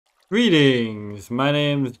Greetings, my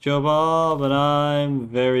name's Joe Bob, and I'm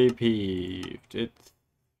very peeved.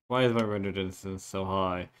 Why is my render distance so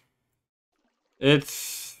high?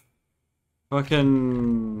 It's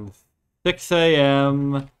fucking 6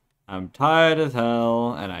 a.m. I'm tired as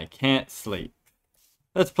hell, and I can't sleep.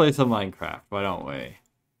 Let's play some Minecraft, why don't we?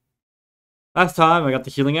 Last time I got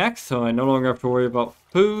the healing axe, so I no longer have to worry about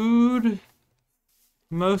food.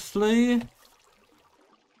 Mostly.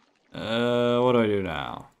 What do I do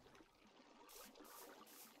now?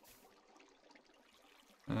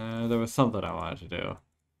 There was something I wanted to do.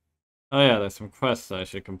 Oh yeah, there's some quests I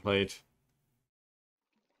should complete.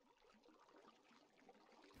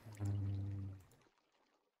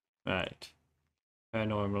 Right.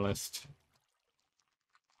 Paranormalist.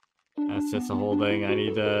 That's just the whole thing. I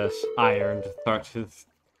need iron to start his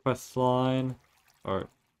quest line. Or...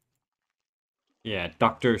 yeah,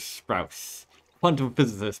 Dr. Sprouse. Quantum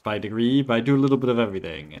physicist by degree, but I do a little bit of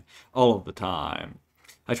everything. All of the time.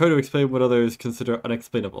 I try to explain what others consider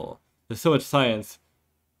unexplainable. There's so much science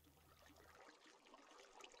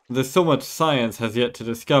has yet to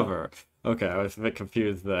discover. Okay, I was a bit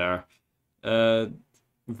confused there. About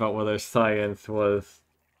whether science was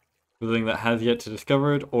the thing that has yet to be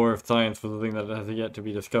discovered, or if science was the thing that has yet to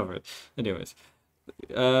be discovered. Anyways,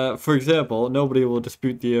 for example, nobody will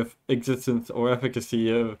dispute the existence or efficacy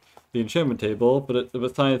of the enchantment table,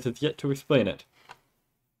 but science has yet to explain it.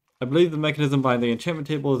 I believe the mechanism behind the enchantment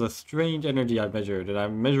table is a strange energy I measured, and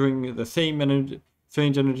I'm measuring the same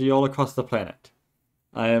strange energy all across the planet.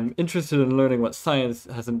 I am interested in learning what science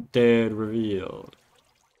hasn't dared reveal.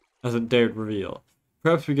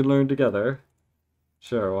 Perhaps we can learn together.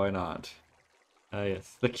 Sure, why not?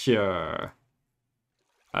 Yes, the Cure.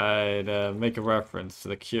 I'd make a reference to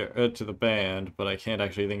the Cure, to the band, but I can't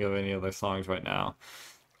actually think of any other songs right now.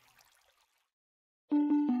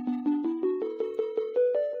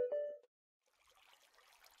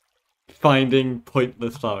 Finding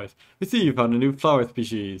pointless flowers. We see you found a new flower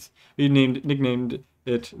species. We nicknamed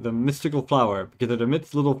it the mystical flower because it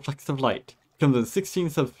emits little flecks of light. It comes in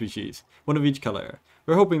 16 subspecies, one of each color.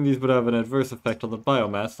 We're hoping these would have an adverse effect on the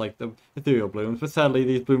biomass like the ethereal blooms, but sadly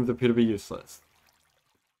these blooms appear to be useless.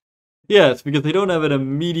 Yes, because they don't have an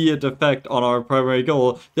immediate effect on our primary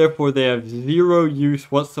goal, therefore they have zero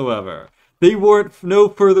use whatsoever. They warrant no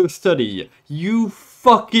further study. You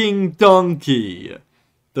fucking donkey!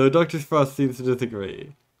 Though Dr. Frost seems to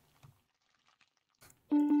disagree.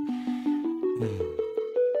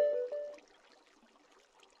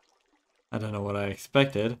 I don't know what I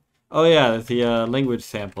expected. Oh yeah, the language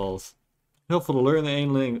samples. Helpful to learn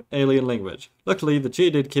the alien language. Luckily, the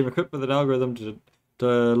Jaded came equipped with an algorithm to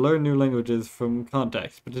learn new languages from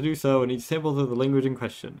context, but to do so, it needs samples of the language in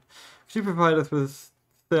question. Could you provide us with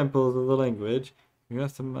samples of the language? We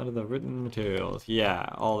got some out of the written materials. Yeah,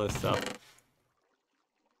 all this stuff.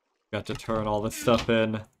 Got to turn all this stuff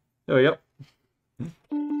in. There we go.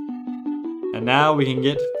 And now we can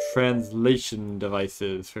get translation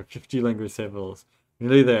devices for 50 language samples.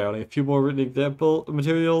 Nearly there. Only a few more written example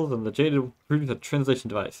materials, and the Jaded will produce a translation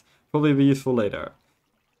device. Probably be useful later.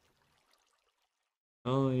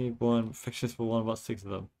 Only one. Fictions for one, about 6 of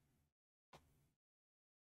them.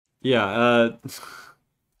 Yeah,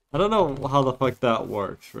 I don't know how the fuck that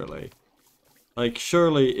works, really. Like,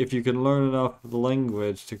 surely, if you can learn enough of the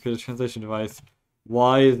language to create a translation device,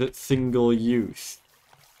 why is it single use?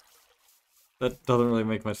 That doesn't really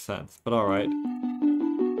make much sense, but alright.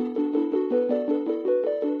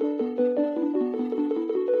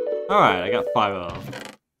 Alright, I got 5 of them.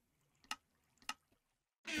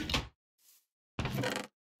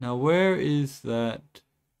 Now, where is that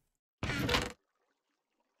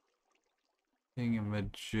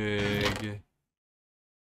thingamajig?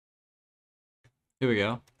 Here we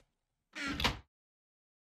go.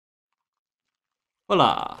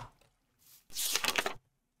 Voila!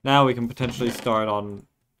 Now we can potentially start on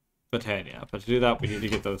Botania, but to do that we need to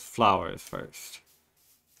get those flowers first.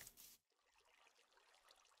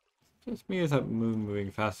 Just me, is that moon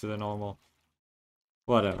moving faster than normal?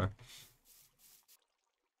 Whatever.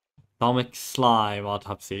 Atomic slime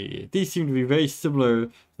autopsy. These seem to be very similar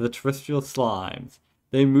to the terrestrial slimes.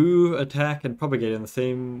 They move, attack, and propagate in the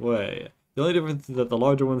same way. The only difference is that the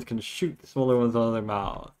larger ones can shoot the smaller ones out of their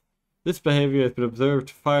mouth. This behavior has been observed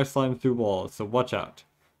to fire slime through walls, so watch out.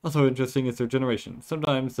 Also interesting is their generation.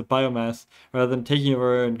 Sometimes the biomass, rather than taking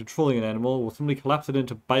over and controlling an animal, will simply collapse it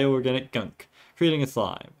into bioorganic gunk, creating a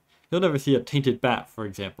slime. You'll never see a tainted bat, for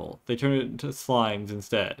example. They turn it into slimes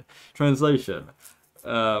instead. Translation.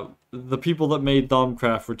 The people that made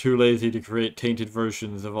Thaumcraft were too lazy to create tainted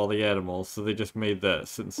versions of all the animals, so they just made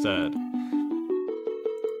this instead.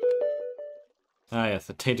 Ah yes,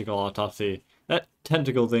 a tentacle autopsy. That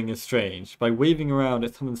tentacle thing is strange. By waving around,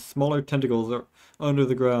 it summons smaller tentacles under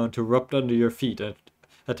the ground to erupt under your feet and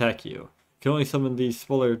attack you. You can only summon these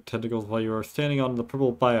smaller tentacles while you are standing on the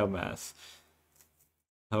purple biomass.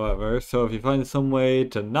 However, so if you find some way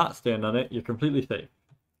to not stand on it, you're completely safe.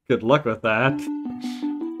 Good luck with that.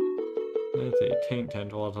 Let's see, taint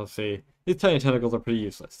tentacle, let's see. These tiny tentacles are pretty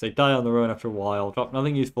useless. They die on their own after a while, drop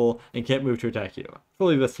nothing useful, and can't move to attack you. It's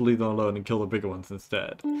probably best to leave them alone and kill the bigger ones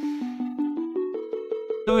instead.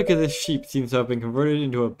 The stomach of this sheep seems to have been converted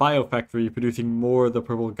into a biofactory producing more of the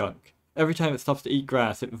purple gunk. Every time it stops to eat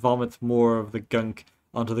grass, it vomits more of the gunk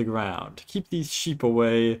onto the ground. Keep these sheep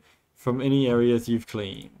away from any areas you've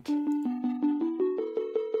cleaned.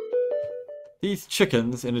 These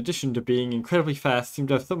chickens, in addition to being incredibly fast, seem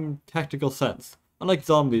to have some tactical sense. Unlike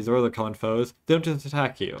zombies or other common foes, they don't just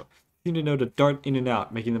attack you. They seem to know to dart in and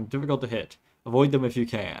out, making them difficult to hit. Avoid them if you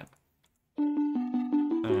can.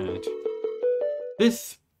 Alright.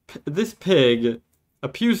 This pig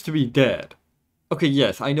appears to be dead. Okay,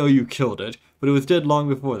 yes, I know you killed it, but it was dead long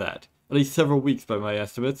before that. At least several weeks by my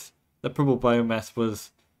estimates. That purple biomass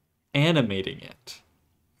was animating it.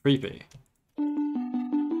 Creepy.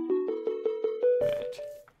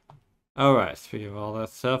 Alright, speaking of all that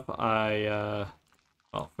stuff,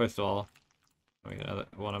 well, first of all, I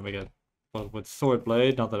want to make a with sword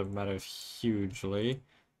blade, not that it matters hugely.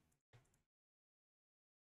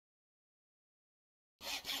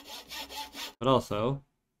 But also,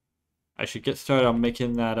 I should get started on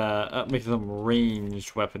making that, making some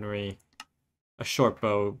ranged weaponry. A short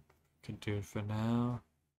bow could do for now.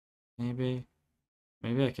 Maybe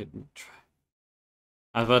I could try.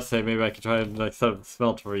 I was about to say, maybe I could try and like set up a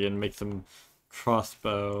smeltery and make some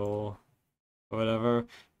crossbow or whatever,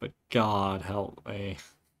 but God help me.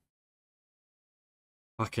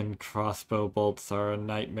 Fucking crossbow bolts are a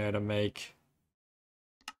nightmare to make.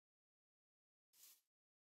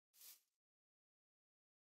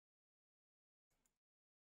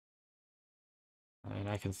 I mean,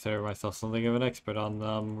 I consider myself something of an expert on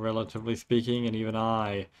them, relatively speaking, and even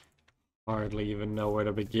I hardly even know where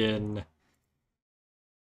to begin.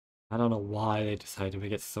 I don't know why they decided to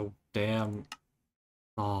make it so damn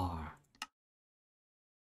far.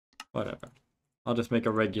 Whatever. I'll just make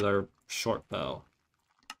a regular short bow.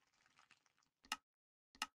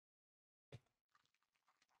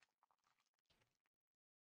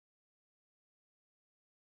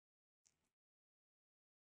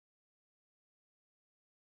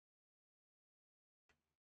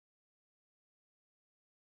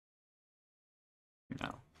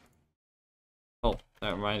 No. Oh,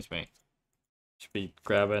 that reminds me. Should be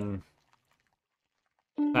grabbing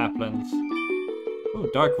saplings. Oh,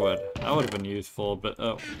 darkwood. That would have been useful, but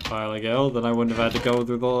a while ago. Then I wouldn't have had to go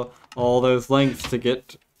through all those lengths to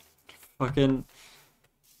get fucking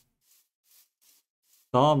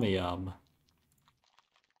thaumium.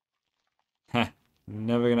 Heh.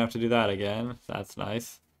 Never gonna have to do that again. That's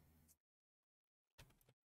nice.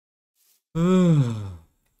 Alright.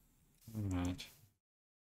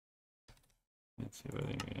 Let's see what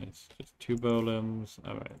it is. Just 2 bowlimbs.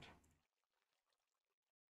 Alright.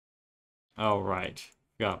 Oh, right.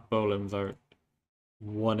 Got bowlimbs are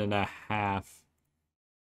 1.5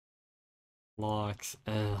 blocks.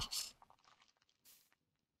 Ugh.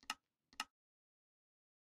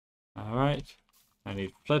 Alright. I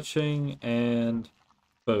need fletching and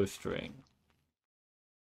bowstring.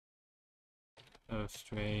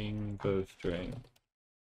 Bowstring.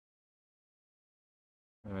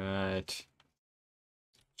 Alright.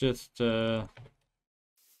 Just, string,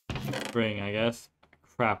 I guess.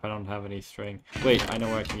 Crap, I don't have any string. Wait, I know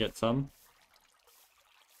where I can get some.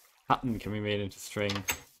 Cotton can be made into string.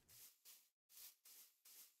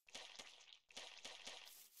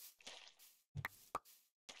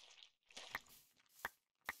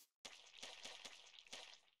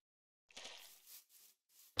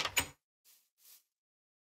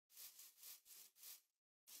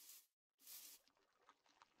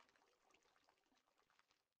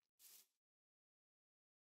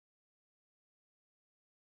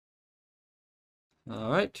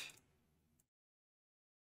 Alright.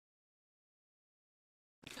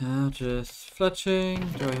 Now just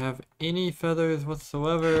fletching. Do I have any feathers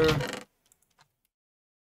whatsoever?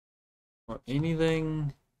 Or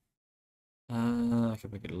anything? I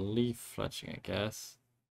could make a leaf fletching, I guess.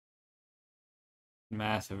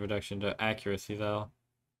 Massive reduction to accuracy, though.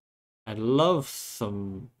 I'd love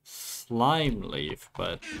some slime leaf,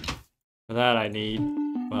 but for that I need,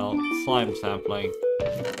 well, slime sampling.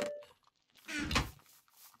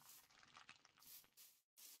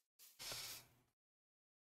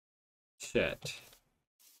 Shit.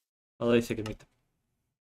 Well, at least I can make the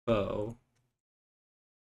bow.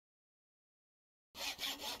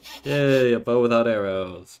 Yay, a bow without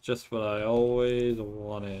arrows. Just what I always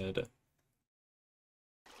wanted.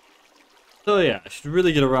 So yeah, I should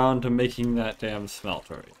really get around to making that damn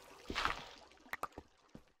smeltery.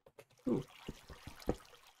 Ooh.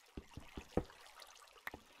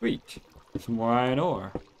 Sweet. Some more iron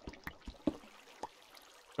ore.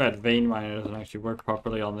 That vein miner doesn't actually work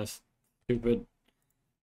properly on this stupid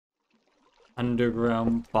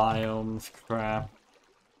underground biomes crap.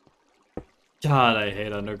 God, I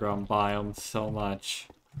hate underground biomes so much.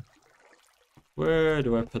 Where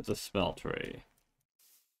do I put the smeltery?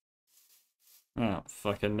 I don't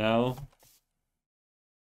fucking know.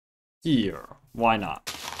 Here. Why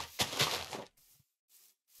not?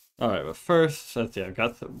 Alright, but first, let's see, I've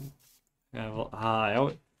got some gravel.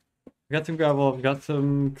 I've got some gravel, I've got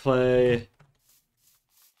some clay.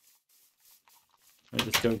 Let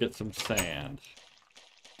me just go get some sand.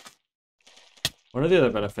 One of the other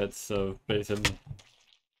benefits of basing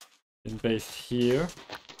in base here.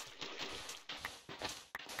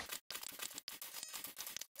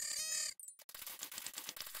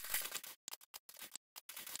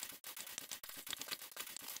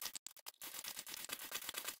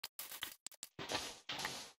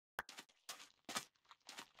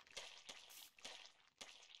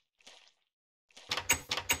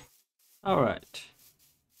 Alright.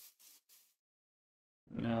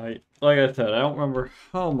 Now, like I said, I don't remember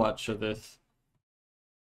how much of this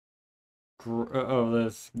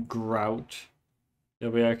grout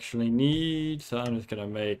that we actually need, so I'm just gonna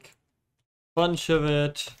make a bunch of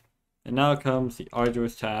it. And now comes the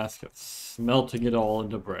arduous task of smelting it all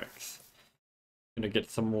into bricks. Gonna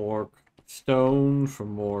get some more stone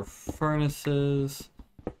from more furnaces.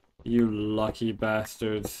 You lucky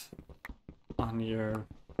bastards on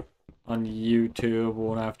YouTube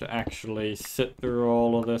won't have to actually sit through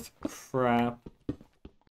all of this crap.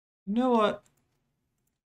 You know what?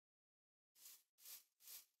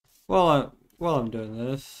 While I'm doing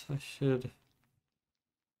this, I should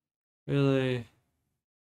really.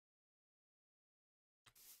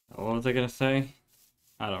 What was I gonna say?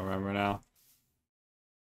 I don't remember now.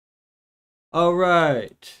 All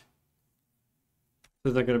right.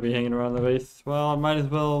 Is that gonna be hanging around the base? Well, I might as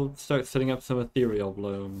well start setting up some ethereal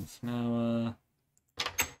blooms now.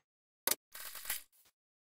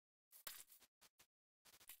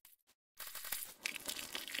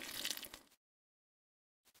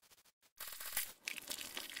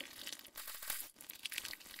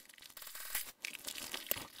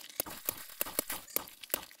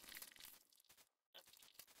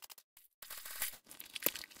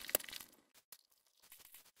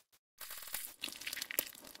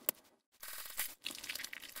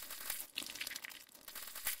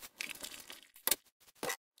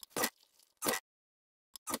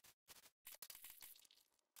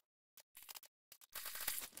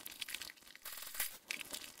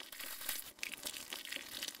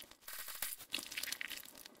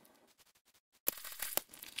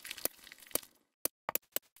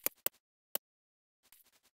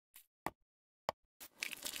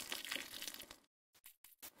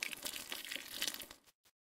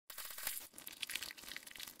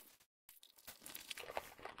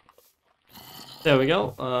 There we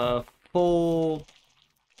go. Full,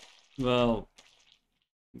 well,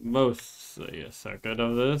 mostly a circuit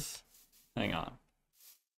of this. Hang on.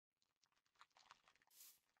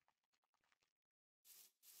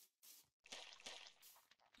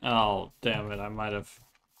 Oh, damn it, I might have.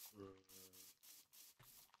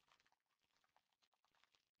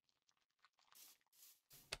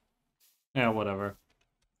 Yeah, whatever.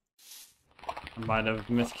 I might have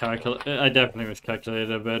miscalculated. I definitely miscalculated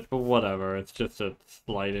a bit, but whatever. It's just a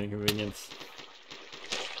slight inconvenience.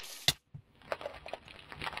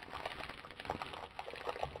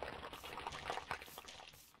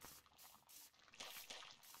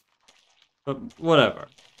 But whatever.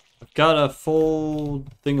 I've got a full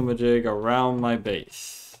thingamajig around my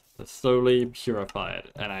base to slowly purify it.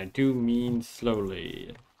 And I do mean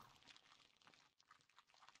slowly.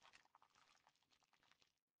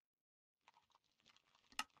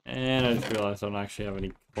 And I just realized I don't actually have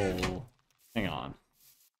any coal. Hang on.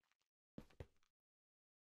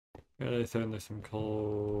 Gotta send there's some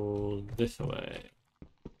coal this way.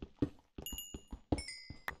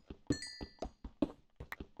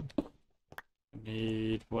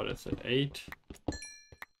 Need, what is it, 8?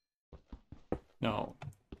 No.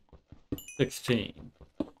 16.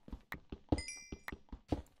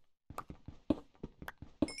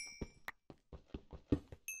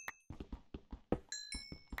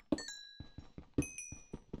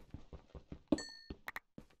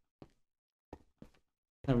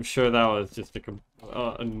 There I'm sure that was just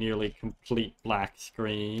a nearly complete black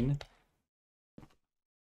screen.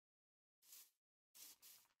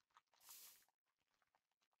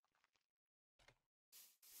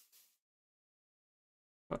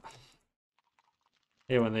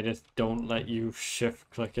 Hey, when they just don't let you shift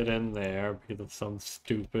click it in there because of some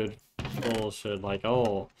stupid bullshit like,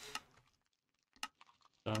 oh,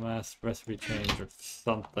 dumbass recipe change or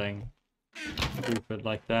something stupid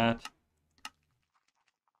like that.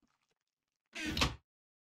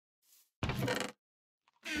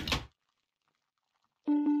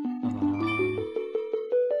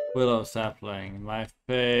 Willow sapling, my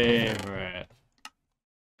favorite.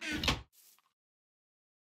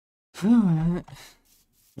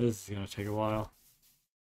 This is gonna take a while.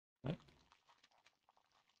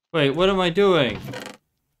 Wait, what am I doing?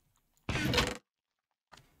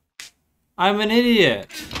 I'm an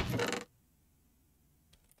idiot!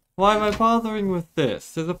 Why am I bothering with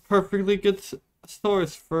this? There's a perfectly good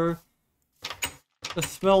source for a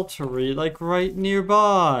smeltery, like, right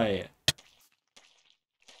nearby.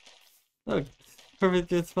 Look, perfectly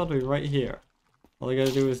good smeltery right here. All I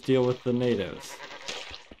gotta do is deal with the natives.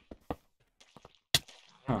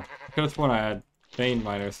 Huh. I could've sworn I had vein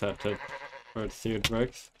miners set to for seared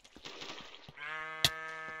bricks.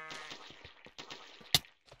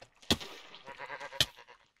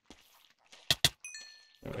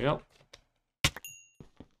 There we go.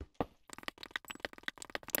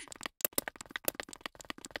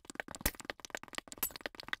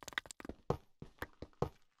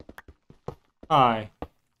 Hi.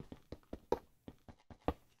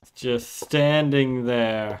 Just standing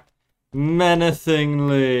there,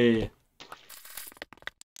 menacingly.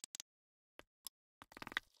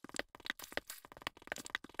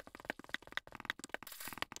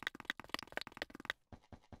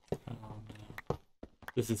 Oh, no.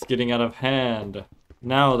 This is getting out of hand.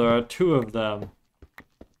 Now there are two of them.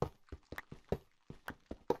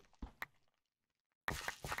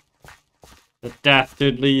 The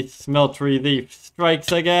dastardly smeltery thief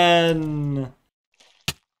strikes again!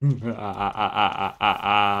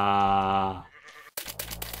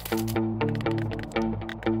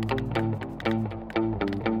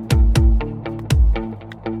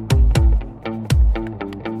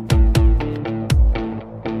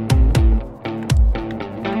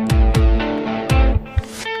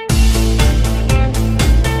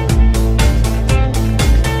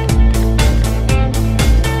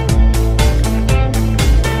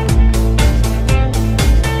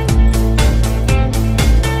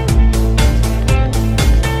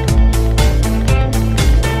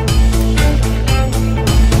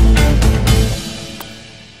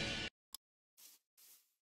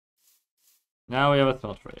 Now we have a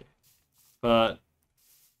smeltery. But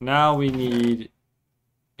now we need,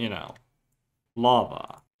 you know,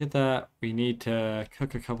 lava. To get that, we need to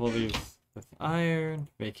cook a couple of these with iron,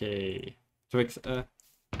 make a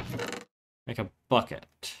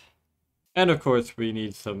bucket. And of course we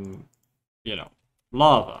need some, you know,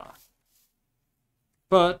 lava.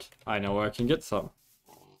 But I know where I can get some.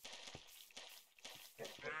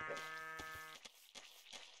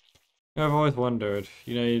 I've always wondered,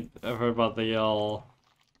 you know, I've heard about the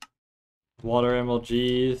water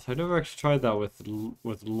MLGs. I've never actually tried that with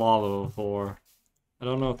lava before. I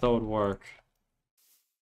don't know if that would work.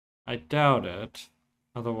 I doubt it.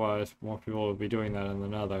 Otherwise, more people would be doing that in the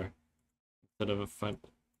Nether instead of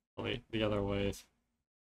the other ways.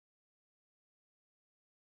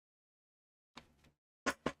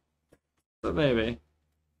 But maybe.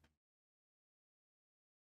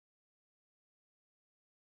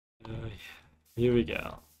 Here we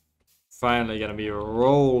go. Finally gonna be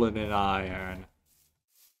rolling in iron.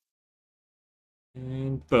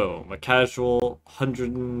 And boom, a casual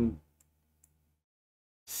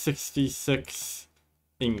 166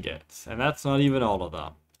 ingots. And that's not even all of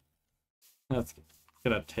them. That's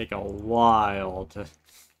gonna take a while to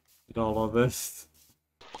get all of this.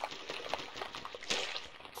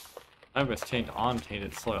 I was tainted on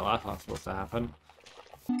tainted soil. That's not supposed to happen.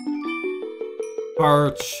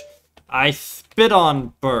 Birch. I spit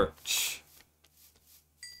on birch.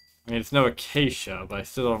 I mean, it's no acacia, but I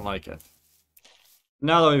still don't like it.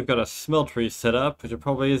 Now that we've got a smeltery set up, we should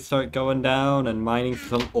probably start going down and mining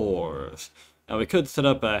some ores. Now, we could set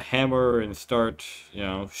up a hammer and start, you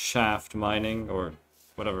know, shaft mining, or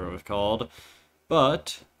whatever it was called.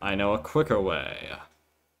 But I know a quicker way.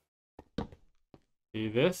 See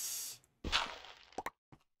this?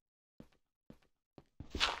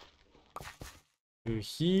 So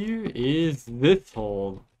here is this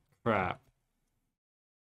whole crap.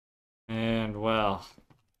 And well,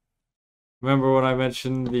 remember when I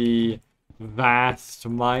mentioned the vast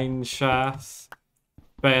mine shafts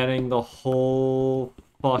spanning the whole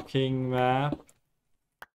fucking map.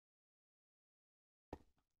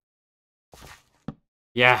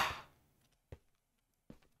 Yeah.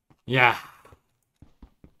 Yeah.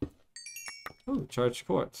 Ooh, charged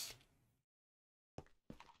quartz.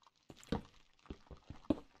 Of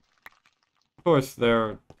course,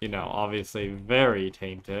 they're, you know, obviously very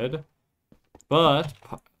tainted. But,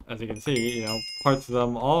 as you can see, you know, parts of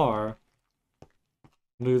them are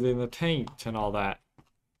losing the taint and all that.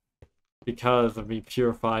 Because of me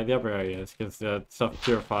purifying the upper areas, because the stuff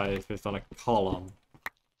purifies based on a column.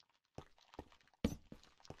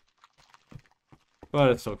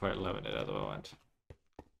 But it's still quite limited at the moment.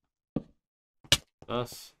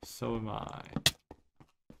 Thus, so am I.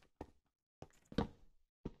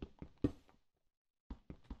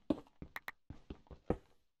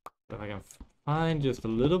 If I can find just a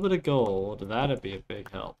little bit of gold, that'd be a big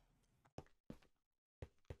help.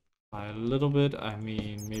 By a little bit, I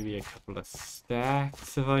mean maybe a couple of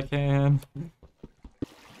stacks if I can.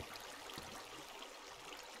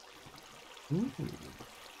 Ooh.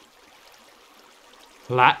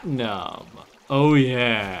 Platinum. Oh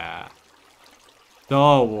yeah.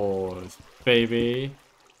 Star Wars, baby.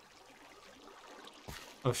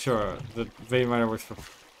 Oh sure, the vein miner works for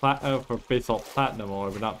basalt platinum ore,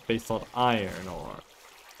 but not basalt iron ore.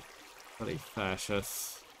 Bloody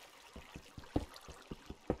fascists.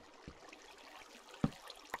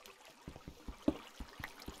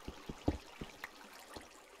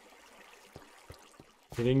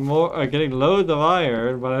 Getting loads of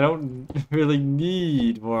iron, but I don't really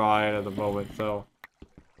need more iron at the moment, so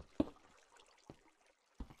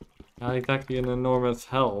not exactly an enormous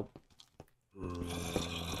help.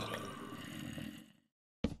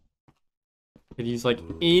 Could use like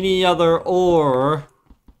any other ore.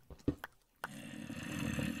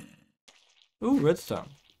 Ooh, redstone.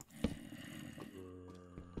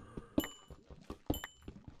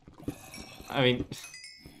 I mean,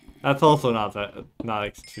 that's also not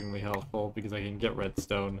extremely helpful because I can get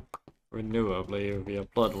redstone renewably via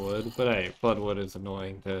bloodwood. But hey, bloodwood is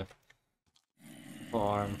annoying to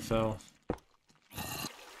farm, so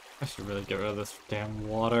I should really get rid of this damn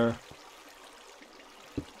water.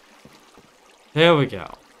 There we go.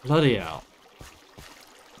 Bloody hell.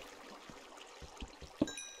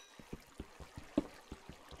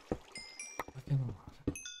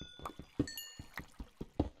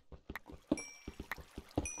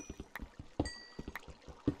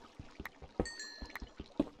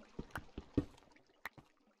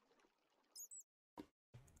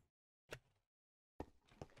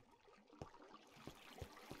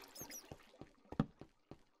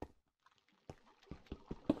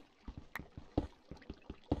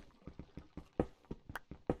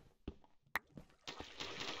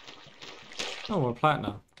 Oh, more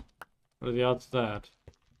platinum. What are the odds of that?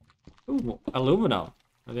 Ooh, aluminum.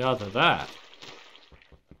 What are the odds of that?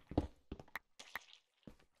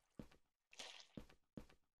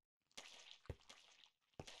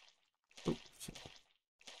 Oops.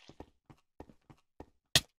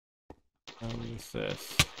 What is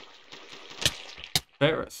this?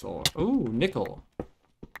 Ferrous ore. Ooh, nickel.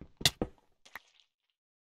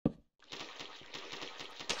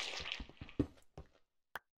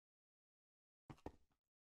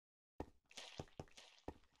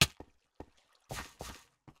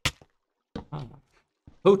 Oh.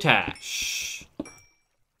 Potash.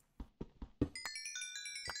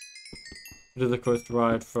 It is of course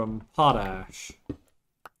derived from potash.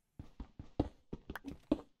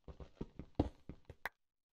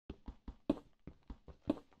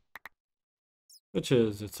 Which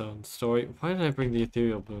is its own story. Why did I bring the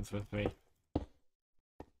ethereal blooms with me?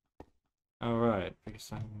 Alright,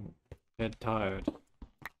 because I'm dead tired.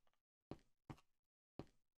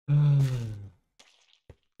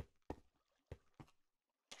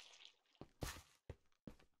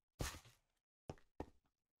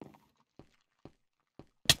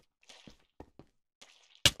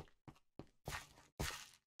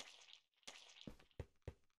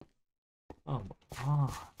 Oh,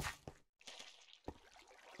 ah.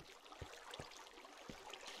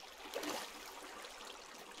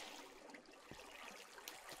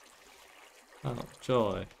 Oh,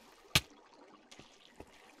 joy.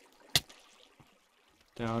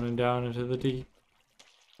 Down and down into the deep.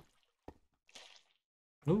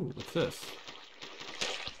 Ooh, what's this?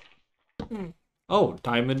 Oh,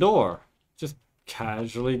 diamond ore. Just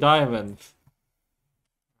casually diamonds.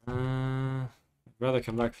 I'd rather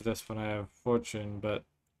come back for this when I have fortune, but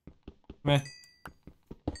meh.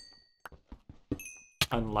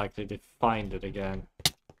 Unlikely to find it again.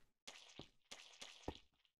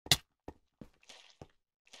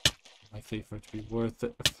 likely for it to be worth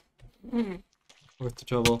it. Worth the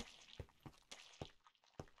trouble.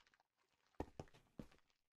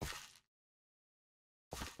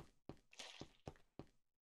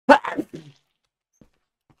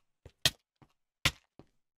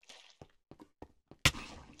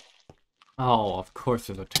 Oh, of course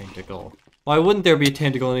there's a tentacle. Why wouldn't there be a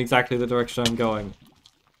tentacle in exactly the direction I'm going?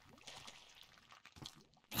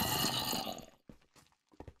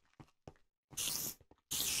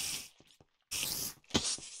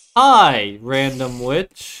 Hi, random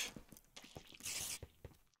witch.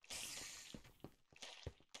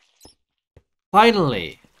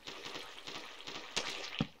 Finally.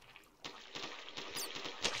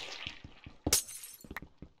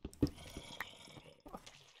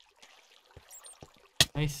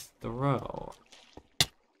 Nice throw.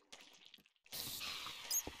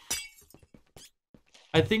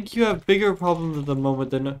 I think you have bigger problems at the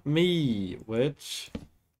moment than me, witch.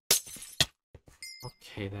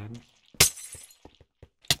 Okay then.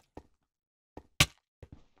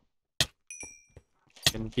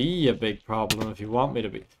 Can be a big problem if you want me to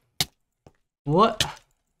be. What?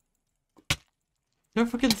 Is there a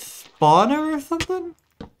fucking spawner or something?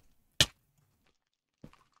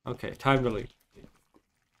 Okay, time to leave.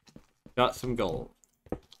 Got some gold.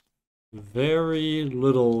 Very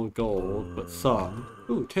little gold, but some.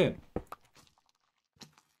 Ooh, tin.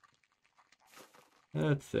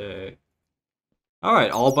 Let's see.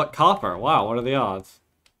 Alright, all but copper. Wow, what are the odds?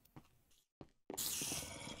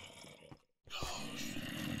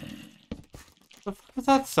 What the fuck is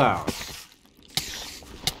that sound?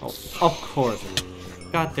 Oh, of course.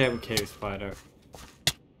 Goddamn cave spider.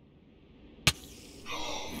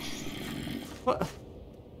 What?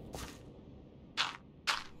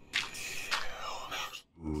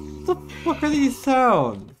 What the fuck are these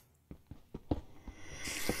sounds?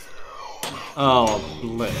 Oh,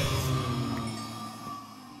 blitz.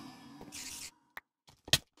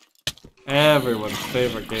 Everyone's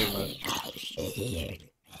favorite game mode.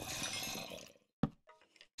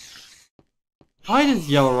 Why does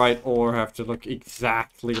yellowite ore have to look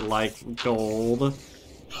exactly like gold?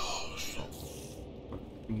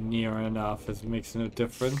 Near enough, it makes no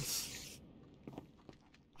difference.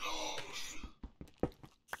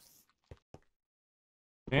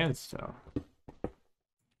 Sandstone.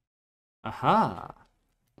 Aha!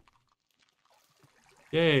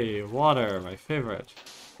 Yay, water, my favorite.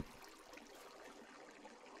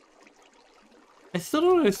 I still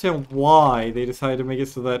don't understand why they decided to make it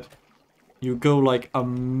so that you go like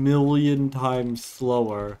 1,000,000 times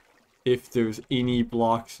slower if there's any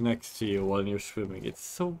blocks next to you while you're swimming. It's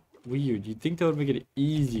so weird. You'd think that would make it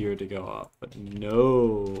easier to go up, but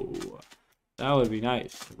no. That would be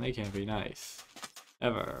nice. They can't be nice.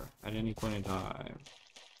 Ever. At any point in time.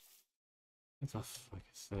 What the fuck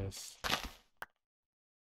is this?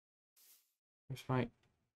 Where's my...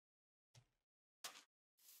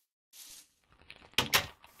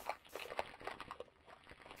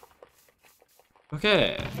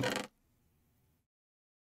 Okay.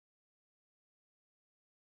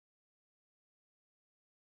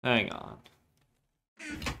 Hang on.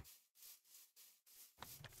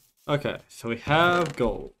 Okay, so we have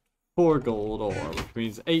gold. 4 gold ore, which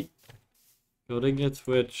means 8 gold ingots,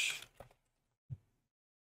 which...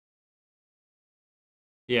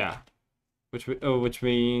 Yeah. Which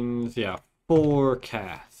means, yeah, 4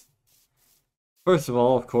 casts. First of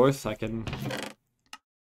all, of course, I can...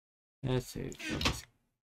 Let's see.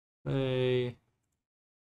 Clay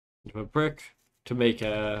into a brick to make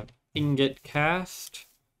a ingot cast.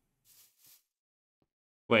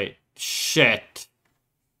 Wait, shit.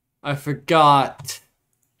 I forgot.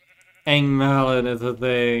 Engmelon is a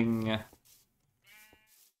thing.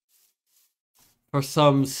 For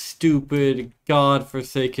some stupid,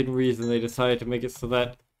 godforsaken reason, they decided to make it so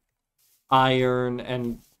that iron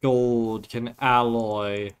and gold can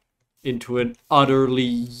alloy into an utterly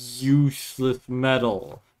useless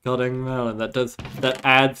metal called Engmelon that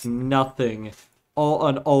adds nothing.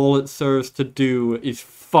 All it serves to do is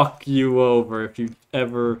fuck you over if you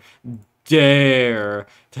ever dare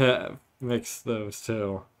to mix those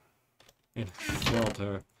two in a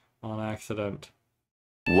smelter on accident.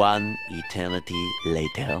 One eternity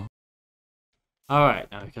later.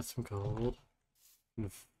 Alright, now we got some gold.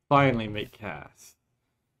 And finally make cast.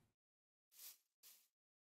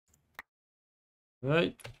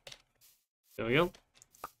 Right. There we go.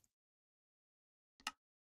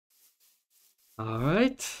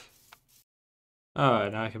 Alright.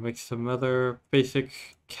 Alright, now I can make some other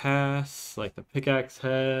basic casts, like the pickaxe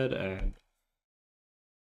head and...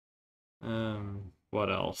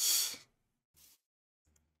 what else?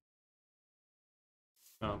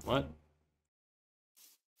 What?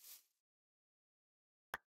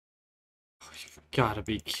 Gotta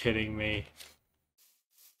be kidding me.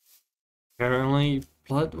 Apparently,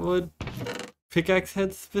 Bloodwood pickaxe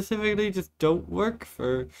heads specifically just don't work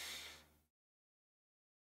for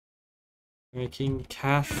making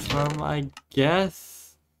casts from, I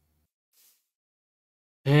guess.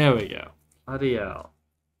 There we go. Bloody hell.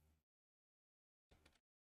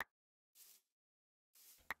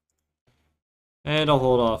 And I'll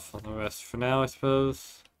hold off on the rest for now, I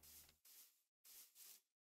suppose.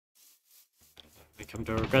 I come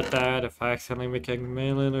to regret that if I accidentally make a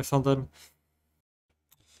mail-in or something.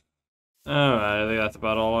 Alright, I think that's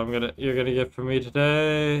about all you're gonna get from me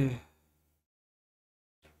today.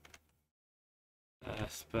 I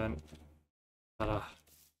spent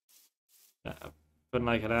been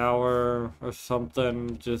like an hour or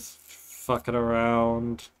something just fucking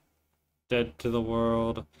around, dead to the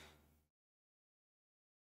world.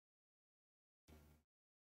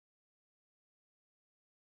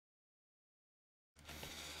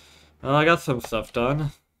 Well, I got some stuff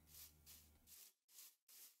done.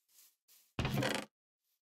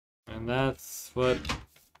 And that's what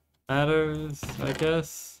matters, I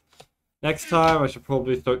guess. Next time, I should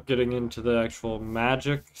probably start getting into the actual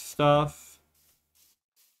magic stuff.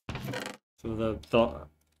 So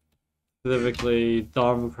specifically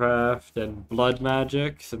Thaumcraft and blood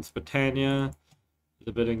magic, since Britannia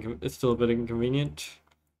is it's still a bit inconvenient.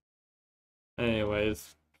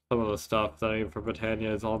 Anyways, some of the stuff that I need for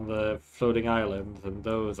Britannia is on the floating islands, and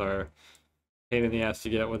those are pain in the ass to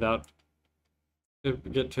get without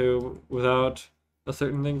a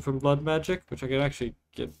certain thing from blood magic, which I could actually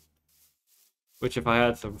get. Which if I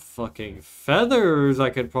had some fucking feathers, I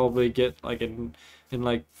could probably get like in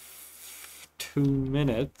like 2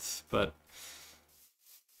 minutes, but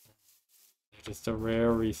they're just a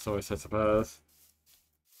rare resource, I suppose.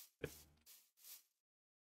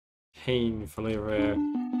 Painfully rare.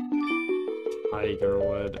 Tiger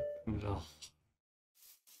wood. Ugh.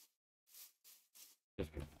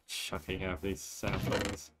 Just be chucking out these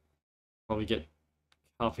saplings. Probably get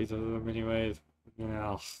copies of them anyways.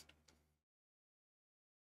 Yeah.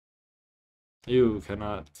 You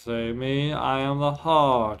cannot save me. I am the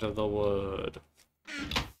heart of the wood.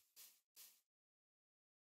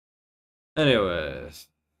 Anyways.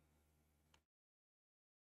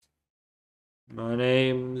 My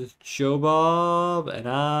name's Joe Bob, and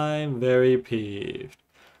I'm very peeved.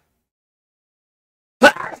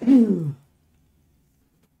 And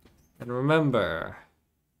remember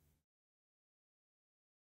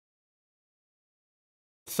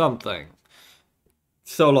something.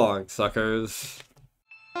 So long, suckers.